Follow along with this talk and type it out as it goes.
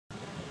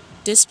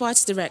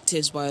Despite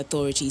directives by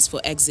authorities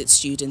for exit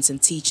students and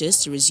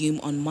teachers to resume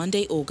on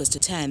Monday, August the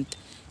 10th,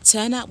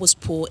 turnout was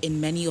poor in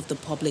many of the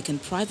public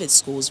and private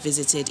schools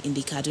visited in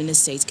the Kaduna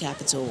state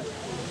capital.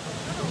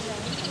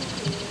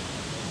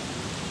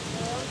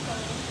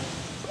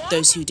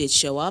 Those who did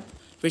show up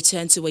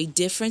returned to a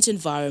different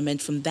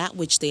environment from that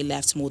which they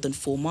left more than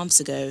 4 months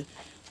ago,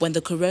 when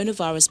the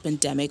coronavirus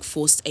pandemic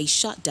forced a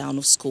shutdown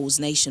of schools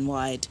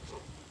nationwide.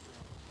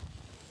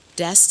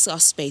 Desks are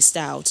spaced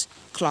out,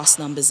 class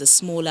numbers are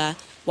smaller,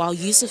 while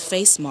use of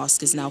face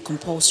masks is now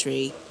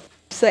compulsory.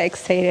 So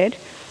excited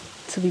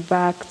to be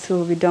back,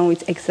 to be done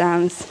with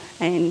exams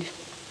and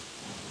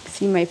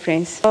see my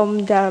friends. There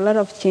are a lot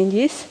of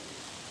changes.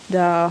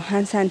 The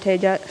hand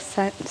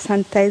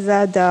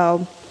sanitizer,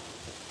 the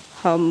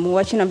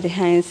washing of the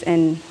hands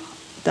and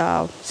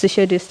the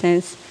social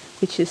distance,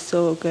 which is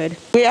so good.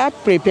 We are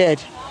prepared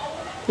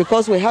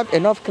because we have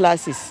enough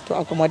classes to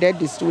accommodate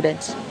the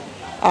students.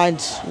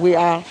 And we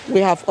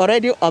have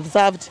already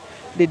observed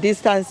the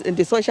distance in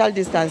the social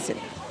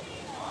distancing.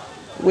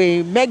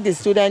 We make the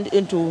student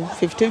into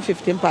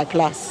 15 per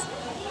class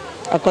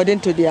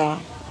according to their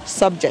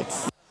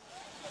subjects.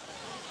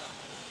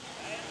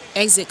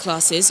 Exit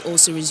classes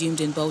also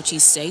resumed in Bauchi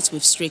State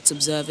with strict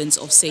observance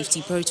of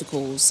safety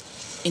protocols.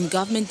 In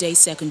Government Day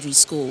Secondary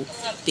School,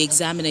 the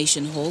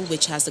examination hall,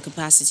 which has the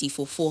capacity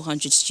for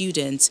 400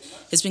 students,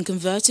 has been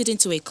converted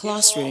into a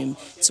classroom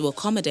to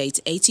accommodate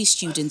 80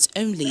 students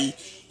only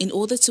in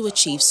order to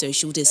achieve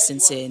social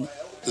distancing.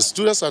 The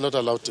students are not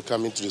allowed to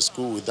come into the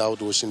school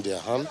without washing their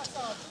hands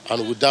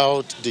and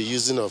without the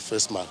using of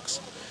face masks.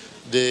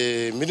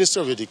 The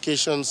Ministry of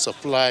Education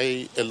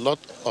supply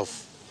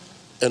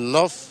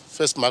enough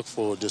face masks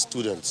for the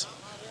students.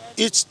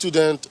 Each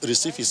student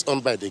receives his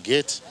own by the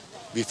gate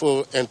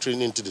before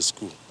entering into the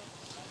school.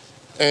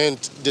 And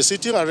the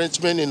seating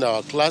arrangement in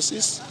our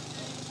classes,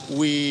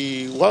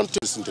 we want to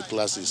listen to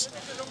classes.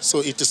 So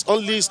it is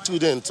only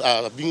students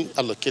are being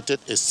allocated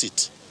a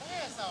seat.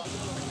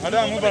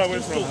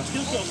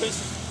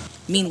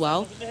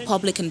 Meanwhile,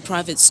 public and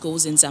private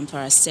schools in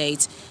Zamfara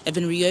State have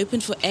been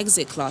reopened for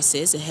exit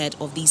classes ahead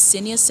of the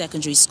senior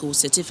secondary school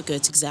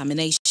certificate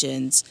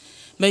examinations.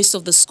 Most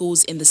of the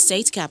schools in the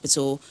state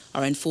capital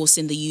are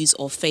enforcing the use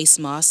of face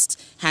masks,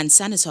 hand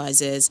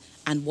sanitizers,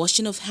 and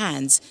washing of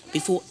hands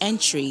before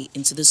entry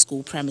into the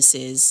school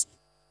premises.